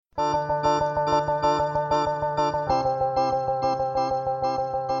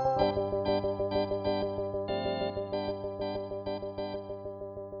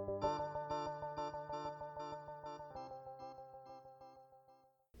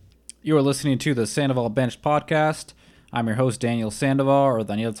You are listening to the Sandoval Bench podcast. I'm your host, Daniel Sandoval, or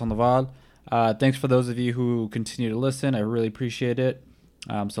Daniel Sandoval. Thanks for those of you who continue to listen. I really appreciate it.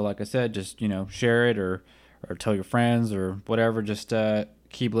 So like I said, just, share it or tell your friends or whatever. Just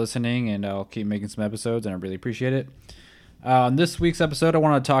keep listening, and I'll keep making some episodes, and I really appreciate it. On this week's episode, I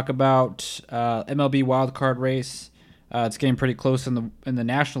want to talk about MLB Wildcard race. It's getting pretty close in the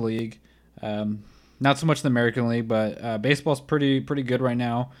National League. Not so much in the American League, but baseball's pretty good right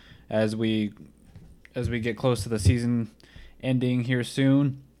now as we get close to the season ending here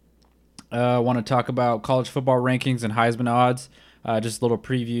soon. I want to talk about college football rankings and Heisman odds. Just a little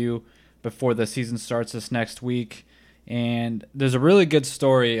preview before the season starts this next week. And there's a really good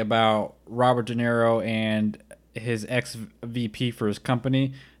story about Robert DeNiro and his ex-VP for his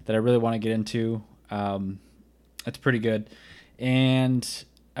company that I really want to get into. It's pretty good. And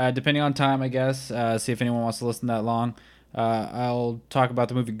depending on time, I guess, see if anyone wants to listen that long. I'll talk about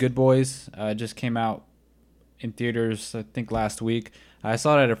the movie Goodboys. It just came out in theaters, I think, last week. I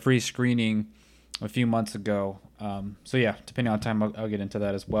saw it at a free screening a few months ago. So yeah, depending on time, I'll get into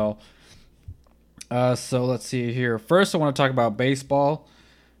that as well. So let's see here. First, I want to talk about baseball.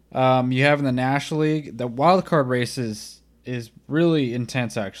 You have in the National League, the wild card race is really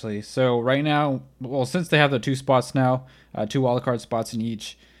intense, actually. So right now, well, since they have the two spots now, two wild card spots in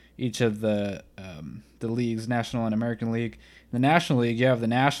each of the leagues, National and American League. In the National League, you have the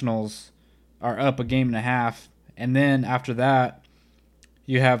Nationals are up a game and a half, and then after that,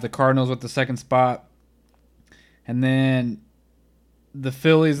 you have the Cardinals with the second spot, and then the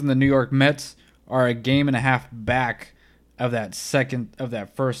Phillies and the New York Mets are a game and a half back of that second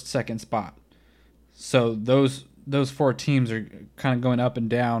spot. So those four teams are kind of going up and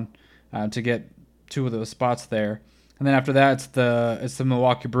down to get two of those spots there. And then after that, it's the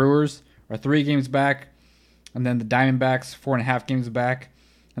Milwaukee Brewers are 3 games back, and then the Diamondbacks 4.5 games back,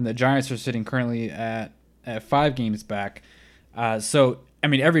 and the Giants are sitting currently at 5 games back. So I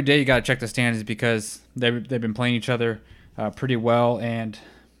mean, every day you got to check the standings because they've been playing each other pretty well, and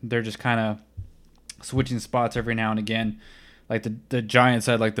they're just kind of switching spots every now and again. Like the Giants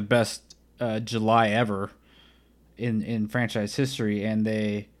had like the best July ever in franchise history, and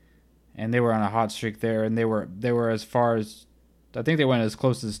they were on a hot streak there, and they were as far as, I think they went as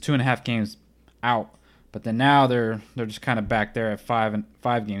close as 2.5 games out, but then now they're just kind of back there at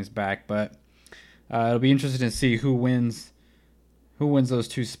 5 games back. But it'll be interesting to see who wins those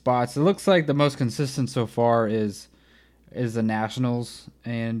two spots. It looks like the most consistent so far is the Nationals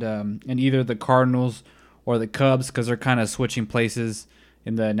and either the Cardinals or the Cubs, because they're kind of switching places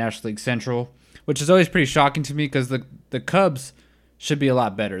in the National League Central, which is always pretty shocking to me because the Cubs should be a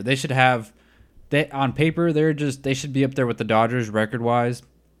lot better. They should have, on paper, they should be up there with the Dodgers record wise.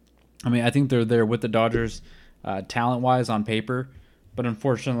 I mean, I think they're there with the Dodgers talent wise on paper, but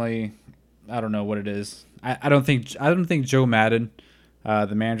unfortunately, I don't know what it is. I don't think Joe Madden,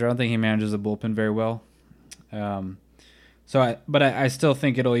 the manager, I don't think he manages the bullpen very well. But I still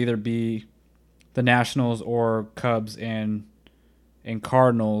think it'll either be the Nationals or Cubs and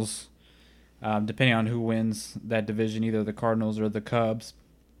Cardinals, depending on who wins that division, either the Cardinals or the Cubs.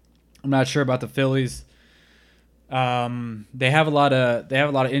 I'm not sure about the Phillies. They have a lot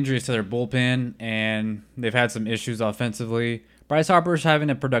of injuries to their bullpen, and they've had some issues offensively. Bryce Harper's having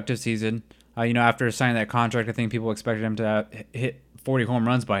a productive season. After signing that contract, I think people expected him to hit 40 home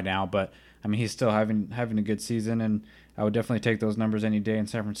runs by now, but I mean, he's still having a good season, and I would definitely take those numbers any day in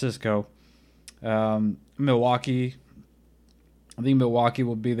San Francisco. Milwaukee, I think Milwaukee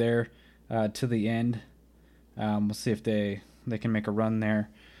will be there to the end. We'll see if they can make a run there.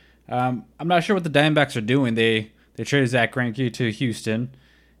 I'm not sure what the Diamondbacks are doing. They traded Zach Greinke to Houston,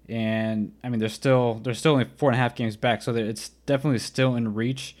 and I mean they're still only 4.5 games back, so it's definitely still in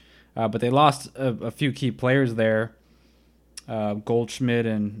reach. But they lost a few key players there, Goldschmidt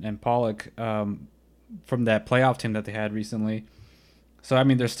and Pollock, from that playoff team that they had recently. So I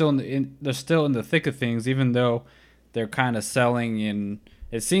mean they're still in the thick of things, even though they're kind of selling. And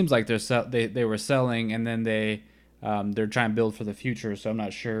it seems like they were selling, and then they're trying to build for the future. So I'm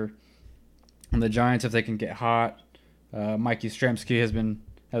not sure. And the Giants, if they can get hot, Mikey Yastrzemski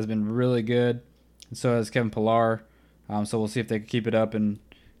has been really good, and so has Kevin Pillar. So we'll see if they can keep it up and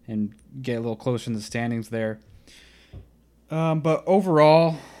get a little closer in the standings there. But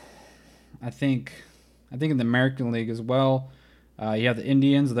overall, I think in the American League as well, you have the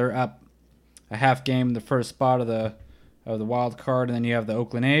Indians. They're up a half game in the first spot of the wild card, and then you have the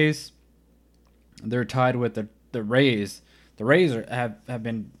Oakland A's. They're tied with the Rays. The Rays have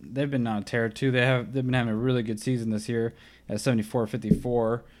been on a tear too. They've been having a really good season this year at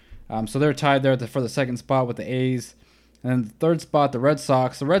 74-54. So they're tied there for the second spot with the A's. And then the third spot, the Red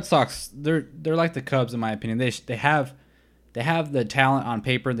Sox. The Red Sox, they're like the Cubs in my opinion. They have the talent on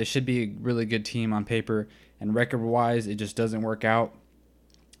paper. They should be a really good team on paper. And record wise, it just doesn't work out.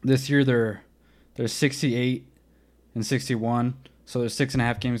 This year they're 68 and 61, so they're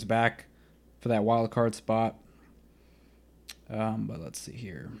 6.5 games back for that wild card spot. But let's see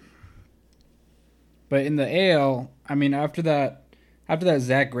here. But in the AL, I mean, after that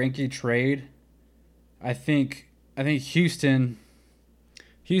Zach Greinke trade, I think Houston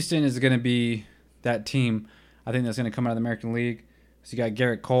is going to be that team. I think that's going to come out of the American League. So you got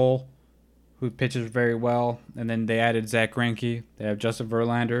Garrett Cole, who pitches very well, and then they added Zach Greinke. They have Justin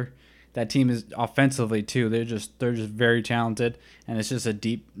Verlander. That team is offensively too. They're just very talented, and it's just a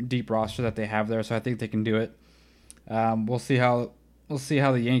deep roster that they have there. So I think they can do it. We'll see how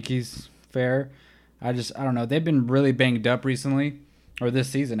the Yankees fare. I don't know. They've been really banged up recently, or this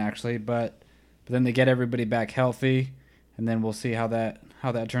season actually, but then they get everybody back healthy, and then we'll see how that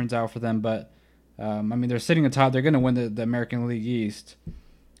turns out for them. But I mean, they're sitting atop. They're going to win the American League East.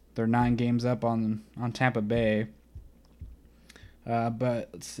 They're 9 games up on Tampa Bay. But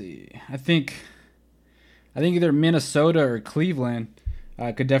let's see. I think either Minnesota or Cleveland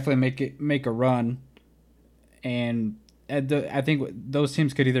could definitely make a run, and I think those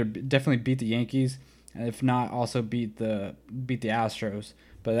teams could either definitely beat the Yankees, and if not, also beat the Astros.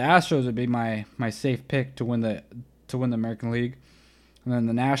 But the Astros would be my safe pick to win the American League, and then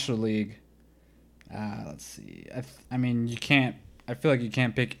the National League. Let's see. I mean, you can't. I feel like you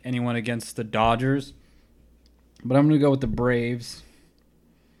can't pick anyone against the Dodgers, but I'm going to go with the Braves.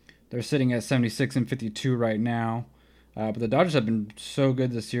 They're sitting at 76 and 52 right now, but the Dodgers have been so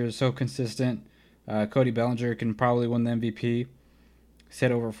good this year, so consistent. Cody Bellinger can probably win the MVP. He's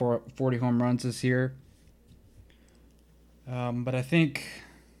hit over 40 home runs this year. But I think,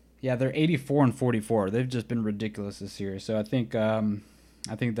 they're 84 and 44. They've just been ridiculous this year. So I think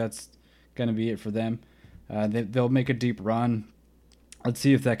that's going to be it for them. They'll make a deep run. Let's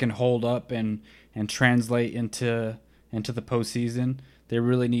see if that can hold up and translate into the postseason. They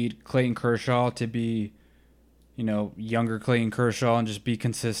really need Clayton Kershaw to be, younger Clayton Kershaw, and just be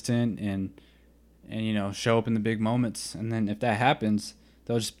consistent and show up in the big moments. And then if that happens,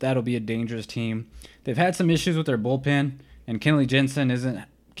 that'll be a dangerous team. They've had some issues with their bullpen, and Kenley Jensen isn't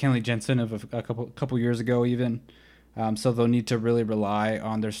Kenley Jensen of a couple years ago even. So they'll need to really rely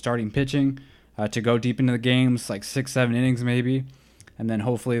on their starting pitching to go deep into the games, like 6-7 innings maybe. And then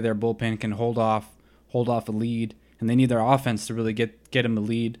hopefully their bullpen can hold off a lead, and they need their offense to really get them a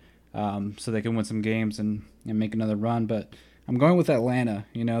lead, so they can win some games and make another run. But I'm going with Atlanta.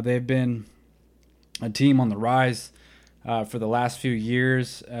 They've been a team on the rise for the last few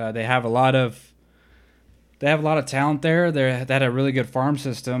years. They have a lot of talent there. They had a really good farm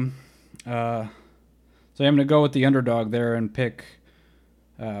system. So I'm going to go with the underdog there and pick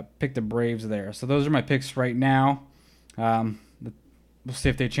the Braves there. So those are my picks right now. We'll see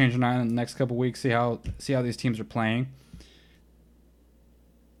if they change or not in the next couple weeks. See how these teams are playing.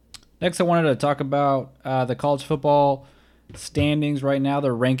 Next, I wanted to talk about the college football standings right now,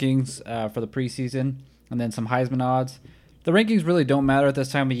 their rankings for the preseason, and then some Heisman odds. The rankings really don't matter at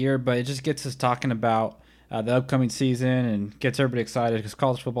this time of year, but it just gets us talking about the upcoming season and gets everybody excited because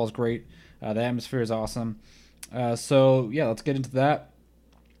college football is great. The atmosphere is awesome. So let's get into that.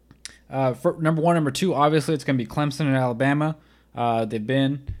 For number 1, number 2, obviously it's going to be Clemson and Alabama. They've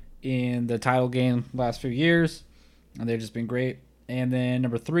been in the title game the last few years, and they've just been great. And then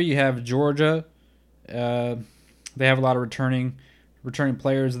number 3, you have Georgia. They have a lot of returning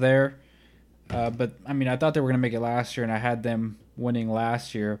players there. But I mean, I thought they were going to make it last year, and I had them winning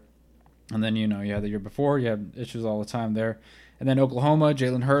last year. And then, you had the year before. You have issues all the time there. And then Oklahoma,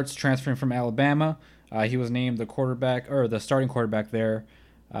 Jalen Hurts transferring from Alabama. He was named the quarterback, or the starting quarterback there.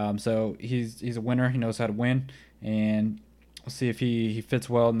 So he's a winner. He knows how to win. And we'll see if he fits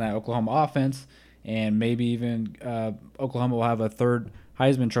well in that Oklahoma offense. And maybe even Oklahoma will have a third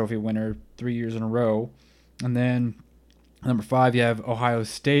Heisman Trophy winner 3 years in a row. And then number 5, you have Ohio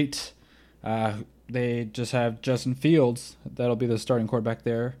State. They just have Justin Fields. That'll be the starting quarterback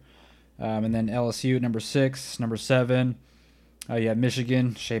there. And then LSU, number 6. Number 7, you have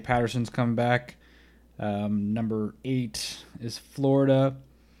Michigan. Shea Patterson's coming back. Number 8 is Florida.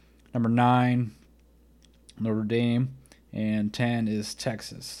 Number 9, Notre Dame. And 10 is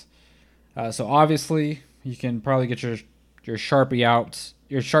Texas. So obviously, you can probably get your Sharpies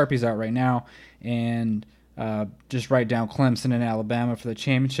out right now, and just write down Clemson and Alabama for the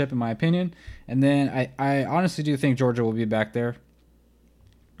championship, in my opinion. And then I honestly do think Georgia will be back there.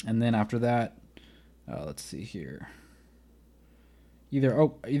 And then after that, let's see here. Either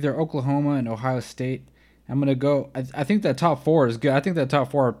Oklahoma and Ohio State, I'm gonna go. I think that top four is good. I think that top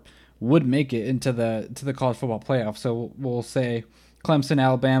four would make it into the college football playoff. So we'll say Clemson,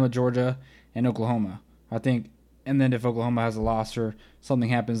 Alabama, Georgia, and Oklahoma. I think, and then if Oklahoma has a loss or something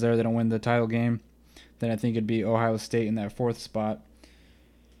happens there, they don't win the title game, then I think it'd be Ohio State in that fourth spot.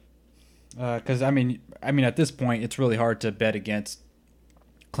 Because I mean, at this point, it's really hard to bet against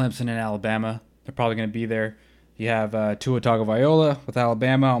Clemson and Alabama. They're probably going to be there. You have Tua Tagovailoa with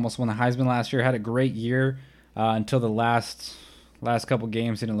Alabama, almost won the Heisman last year. Had a great year until the last couple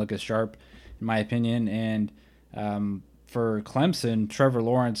games. Didn't look as sharp, in my opinion. And for Clemson, Trevor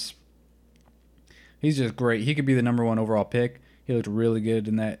Lawrence, he's just great. He could be the number one overall pick. He looked really good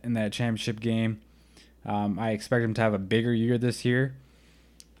in that championship game. I expect him to have a bigger year this year.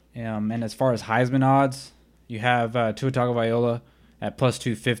 And as far as Heisman odds, you have Tua Tagovailoa at plus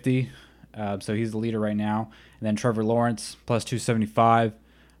 250. So he's the leader right now. And then Trevor Lawrence, plus 275.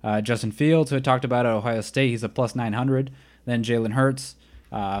 Justin Fields, who I talked about at Ohio State, he's a plus 900. Then Jalen Hurts,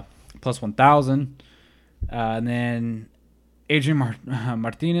 plus 1,000. And then Adrian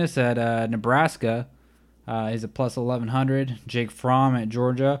Martinez at Nebraska, he's a plus 1,100. Jake Fromm at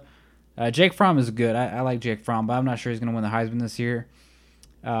Georgia. Jake Fromm is good. I like Jake Fromm, but I'm not sure he's going to win the Heisman this year.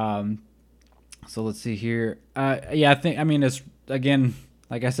 So let's see here. It's, again,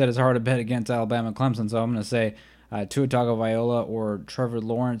 like I said, it's hard to bet against Alabama and Clemson, so I'm going to say Tua Tagovailoa or Trevor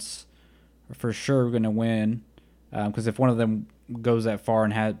Lawrence for sure going to win, because if one of them goes that far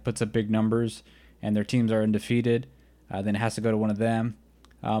and puts up big numbers and their teams are undefeated, then it has to go to one of them.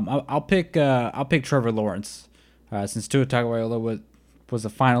 I'll pick Trevor Lawrence since Tua Tagovailoa was a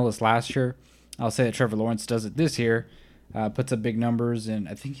finalist last year. I'll say that Trevor Lawrence does it this year, puts up big numbers, and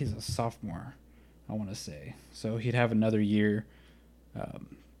I think he's a sophomore, I want to say. So he'd have another year.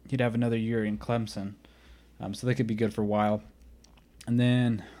 He'd have another year in Clemson, so they could be good for a while. And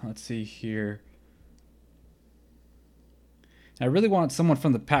then let's see here. I really want someone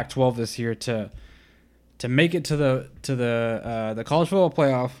from the Pac-12 this year to make it to the college football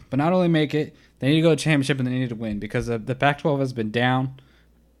playoff, but not only make it, they need to go to championship and they need to win, because the Pac-12 has been down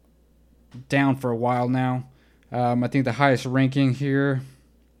for a while now. I think the highest ranking here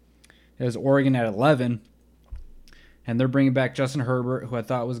is Oregon at 11. And they're bringing back Justin Herbert, who I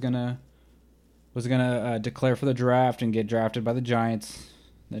thought was gonna declare for the draft and get drafted by the Giants.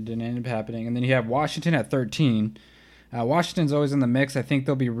 That didn't end up happening. And then you have Washington at 13. Washington's always in the mix. I think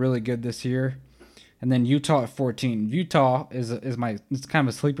they'll be really good this year. And then Utah at 14. Utah is it's kind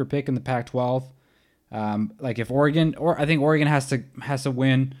of a sleeper pick in the Pac-12. Like if Oregon, or I think Oregon has to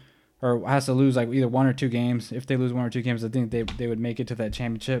win or has to lose like either one or two games. If they lose one or two games, I think they would make it to that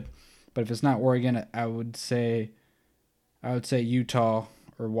championship. But if it's not Oregon, I would say Utah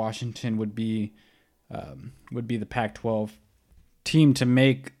or Washington would be the Pac-12 team to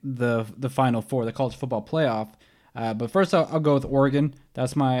make the Final Four, the college football playoff. But first, I'll go with Oregon.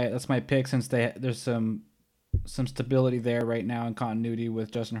 That's my pick, since there's some stability there right now and continuity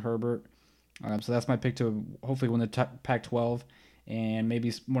with Justin Herbert. So that's my pick to hopefully win the Pac-12, and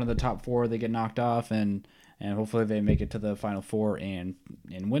maybe one of the top four they get knocked off, and hopefully they make it to the Final Four and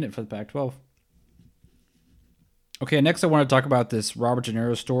win it for the Pac-12. Okay, next I want to talk about this Robert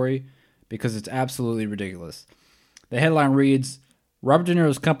DeNiro story because it's absolutely ridiculous. The headline reads, Robert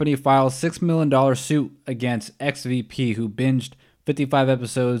DeNiro's company files $6 million suit against ex-VP who binged 55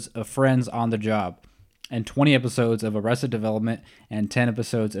 episodes of Friends on the Job and 20 episodes of Arrested Development and 10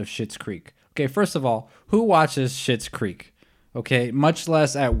 episodes of Schitt's Creek. Okay, first of all, who watches Schitt's Creek? Okay, much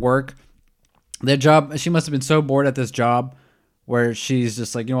less at work. Their job, she must have been so bored at this job where she's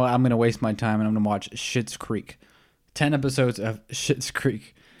just like, you know what, I'm going to waste my time and I'm going to watch Schitt's Creek. 10 episodes of Schitt's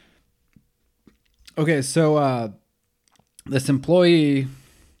Creek. Okay, so this employee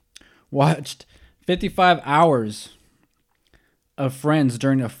watched 55 hours of Friends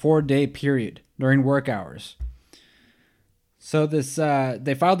during a 4-day period during work hours. So this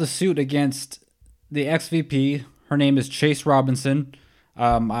they filed a suit against the ex-VP. Her name is Chase Robinson.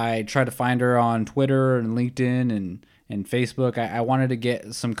 I tried to find her on Twitter and LinkedIn and Facebook. I wanted to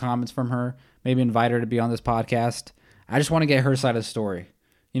get some comments from her, maybe invite her to be on this podcast. I just want to get her side of the story.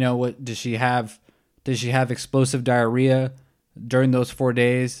 You know, what does she have? Did she have explosive diarrhea during those 4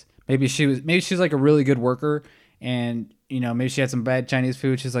 days? Maybe she's like a really good worker, and you know, maybe she had some bad Chinese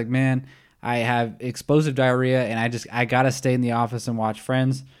food. She's like, man, I have explosive diarrhea, and I gotta stay in the office and watch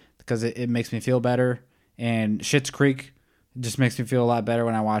Friends because it makes me feel better. And Schitt's Creek just makes me feel a lot better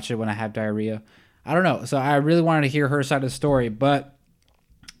when I watch it when I have diarrhea. I don't know. So I really wanted to hear her side of the story, but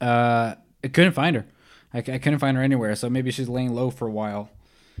I couldn't find her. I couldn't find her anywhere, so maybe she's laying low for a while.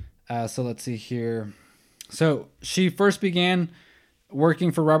 So let's see here. So she first began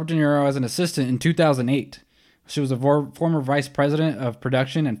working for Robert De Niro as an assistant in 2008. She was a former vice president of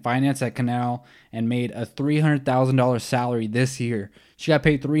production and finance at Canal and made a $300,000 salary this year. She got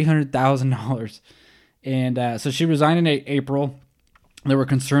paid $300,000. And so she resigned in April. There were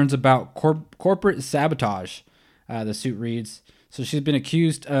concerns about corporate sabotage, the suit reads. So she's been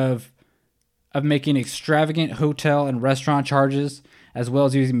accused of making extravagant hotel and restaurant charges, as well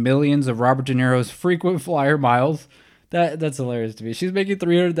as using millions of Robert De Niro's frequent flyer miles. That's hilarious to me. She's making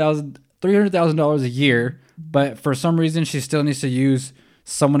 $300,000 a year, but for some reason she still needs to use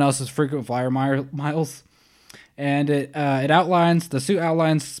someone else's frequent flyer miles. And the suit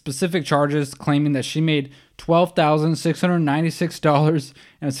outlines specific charges, claiming that she made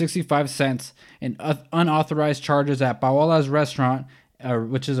 $12,696.65 in unauthorized charges at Paola's restaurant,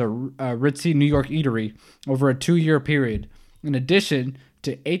 which is a ritzy New York eatery, over a 2-year period, in addition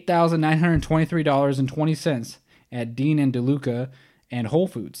to $8,923.20 at Dean and DeLuca and Whole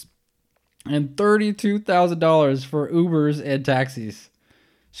Foods, and $32,000 for Ubers and taxis.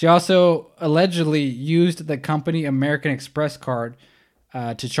 She also allegedly used the company American Express card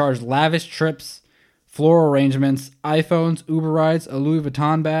to charge lavish trips, floral arrangements, iPhones, Uber rides, a Louis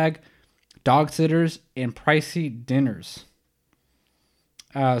Vuitton bag, dog sitters, and pricey dinners.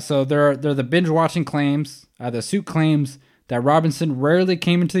 So they're the binge-watching claims. The suit claims that Robinson rarely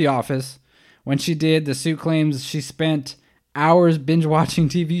came into the office. When she did, the suit claims she spent hours binge-watching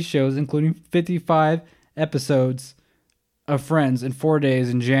TV shows, including 55 episodes of Friends in 4 days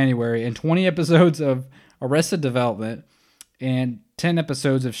in January, and 20 episodes of Arrested Development, and 10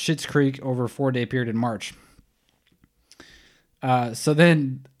 episodes of Schitt's Creek over a 4-day period in March. So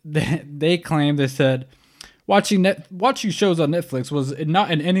then they claim, they said, watching shows on Netflix was not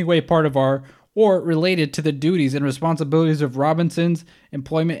in any way part of our or related to the duties and responsibilities of Robinson's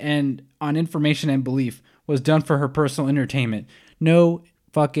employment and on information and belief, was done for her personal entertainment. No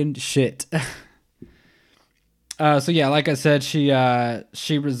fucking shit. So yeah, like I said, she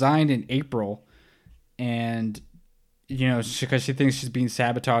resigned in April, and because she thinks she's being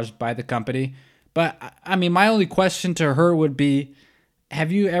sabotaged by the company. But I mean, my only question to her would be,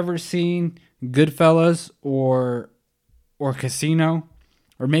 have you ever seen Goodfellas or Casino,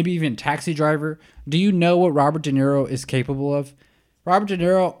 or maybe even Taxi Driver? Do you know what Robert De Niro is capable of? Robert De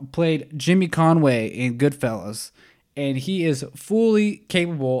Niro played Jimmy Conway in Goodfellas, and he is fully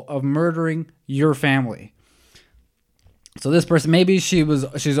capable of murdering your family. So this person, maybe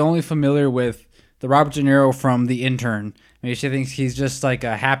she's only familiar with the Robert De Niro from The Intern. Maybe she thinks he's just like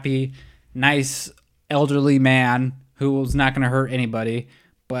a happy, nice, elderly man who's not going to hurt anybody.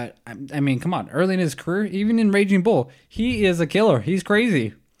 But I mean, come on, early in his career, even in Raging Bull, he is a killer. He's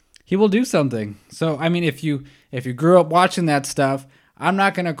crazy. He will do something. So I mean, if you grew up watching that stuff, I'm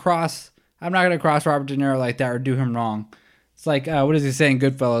not gonna cross Robert De Niro like that or do him wrong. It's like what does he say in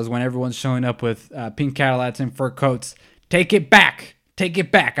Goodfellas when everyone's showing up with pink Cadillacs and fur coats? Take it back. Take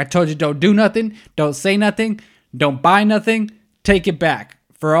it back. I told you, don't do nothing. Don't say nothing. Don't buy nothing. Take it back.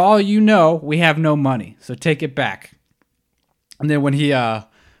 For all you know, we have no money, so take it back. And then when he Ray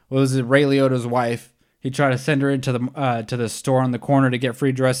Liotta's wife, he tried to send her into the store on the corner to get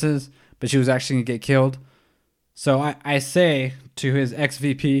free dresses, but she was actually going to get killed. So I say to his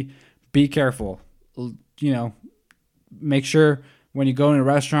ex-VP, be careful. Make sure when you go in a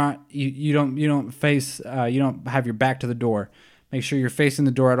restaurant, you don't have your back to the door. Make sure you're facing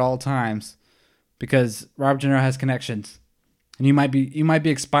the door at all times, because Robert De Niro has connections, and you might be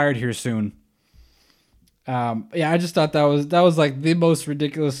expired here soon. I just thought that was like the most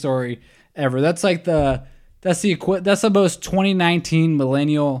ridiculous story ever. That's the most 2019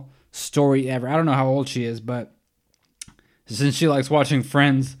 millennial story ever. I don't know how old she is, but since she likes watching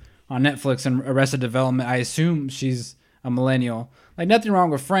Friends on Netflix and Arrested Development, I assume she's a millennial. Like, nothing wrong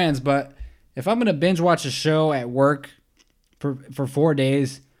with Friends, but if I'm gonna binge watch a show at work for 4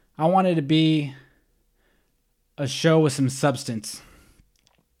 days, I want it to be a show with some substance,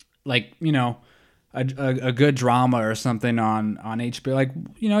 like a good drama or something on HBO. Like,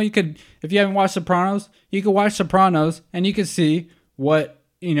 you could, if you haven't watched Sopranos, you could watch Sopranos and you could see what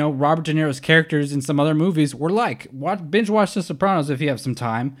Robert De Niro's characters in some other movies were like. Binge watch The Sopranos if you have some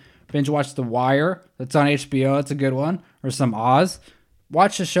time. Binge watch The Wire, that's on HBO, that's a good one, or some Oz.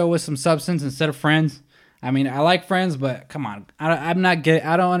 Watch a show with some substance instead of Friends. I mean, I like Friends, but come on, I don't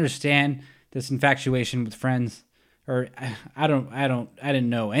understand this infatuation with Friends. Or I didn't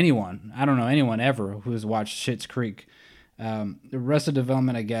know anyone. I don't know anyone ever who's watched Schitt's Creek. The Arrested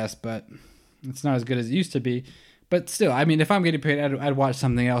Development, I guess, but it's not as good as it used to be. But still, I mean, if I'm getting paid, I'd watch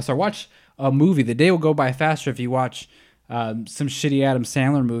something else, or watch a movie. The day will go by faster if you watch some shitty Adam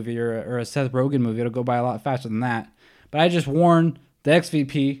Sandler movie or a Seth Rogen movie. It'll go by a lot faster than that. But I just warn the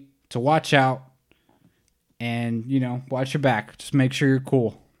XVP to watch out and, watch your back. Just make sure you're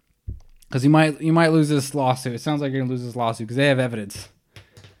cool. Because you might lose this lawsuit. It sounds like you're going to lose this lawsuit because they have evidence.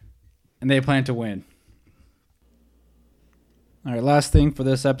 And they plan to win. All right, last thing for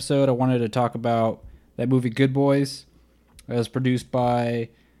this episode, I wanted to talk about that movie Goodboys. It was produced by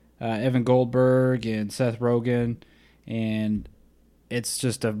Evan Goldberg and Seth Rogen. And it's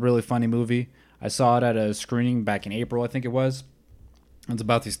just a really funny movie. I saw it at a screening back in April, I think it was. It's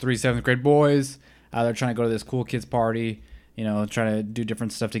about these 3 7th grade boys. They're trying to go to this cool kids party, trying to do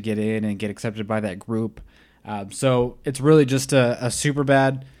different stuff to get in and get accepted by that group. So it's really just a super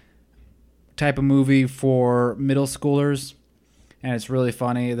bad type of movie for middle schoolers. And it's really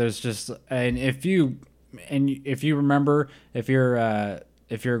funny. There's just, and if you remember, if you're a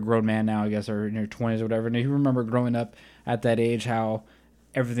grown man now, I guess, or in your 20s or whatever, and you remember growing up at that age, how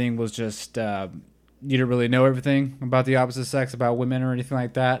everything was just, you didn't really know everything about the opposite sex, about women or anything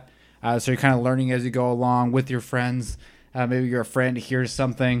like that. So you're kind of learning as you go along with your friends. Maybe your friend hears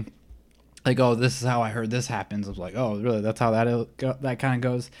something like, oh, this is how I heard this happens. I was like, oh, really? That's how that kind of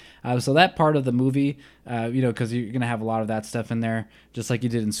goes. So that part of the movie, because you're going to have a lot of that stuff in there, just like you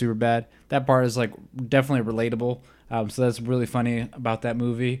did in Superbad. That part is like definitely relatable. So that's really funny about that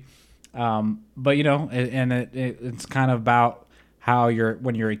movie. But, it's kind of about how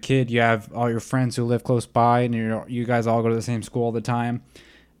when you're a kid, you have all your friends who live close by and you guys all go to the same school all the time.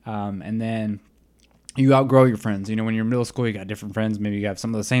 And then you outgrow your friends. When you're in middle school, you got different friends. Maybe you have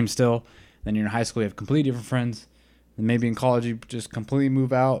some of the same still. Then you're in high school, you have completely different friends. And maybe in college, you just completely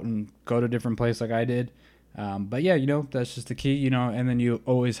move out and go to a different place like I did. But yeah, that's just the key, and then you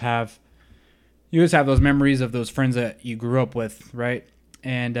always have those memories of those friends that you grew up with, right?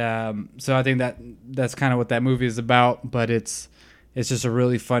 And so I think that's kind of what that movie is about. But it's just a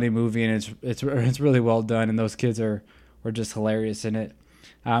really funny movie, and it's really well done, and those kids are just hilarious in it.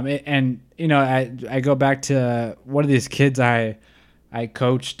 I go back to one of these kids I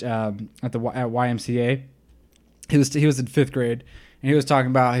coached at YMCA. He was in 5th grade, and he was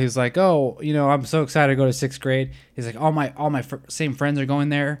talking about, he was like, oh, I'm so excited to go to 6th grade. He's like, all my same friends are going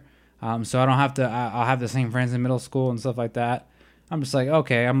there, so I don't have to. I'll have the same friends in middle school and stuff like that. I'm just like,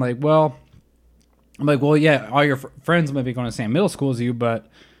 okay. I'm like, well, yeah, all your friends might be going to the same middle school as you, but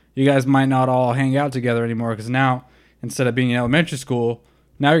you guys might not all hang out together anymore because now, instead of being in elementary school,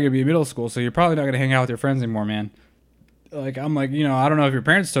 now you're going to be in middle school, so you're probably not going to hang out with your friends anymore, man. Like, I'm like, I don't know if your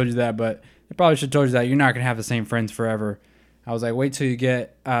parents told you that, but they probably should have told you that you're not going to have the same friends forever. I was like, wait till you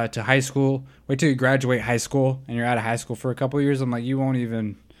get to high school. Wait till you graduate high school and you're out of high school for a couple of years. I'm like, you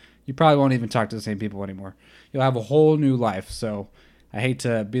probably won't even talk to the same people anymore. You'll have a whole new life. So I hate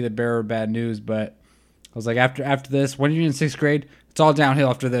to be the bearer of bad news, but I was like, after this, when you're in 6th grade, it's all downhill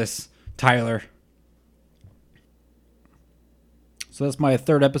after this, Tyler. So that's my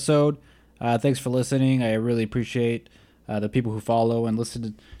 3rd episode. Thanks for listening. I really appreciate the people who follow and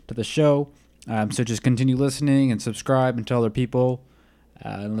listen to the show. So just continue listening and subscribe and tell other people.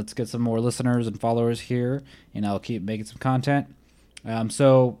 And let's get some more listeners and followers here, and I'll keep making some content.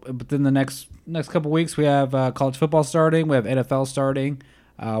 So within the next couple weeks, we have college football starting. We have NFL starting.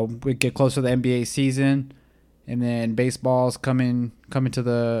 We get closer to the NBA season, and then baseball's coming to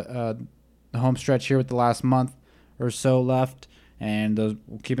the home stretch here with the last month or so left. And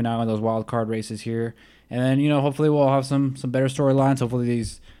we'll keep an eye on those wild card races here. And then, hopefully we'll have some better storylines. Hopefully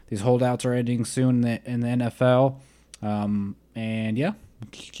these holdouts are ending soon in the NFL. And yeah,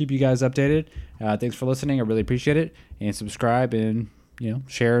 keep you guys updated. Thanks for listening. I really appreciate it. And subscribe and,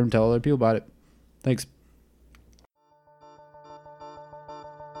 share and tell other people about it. Thanks.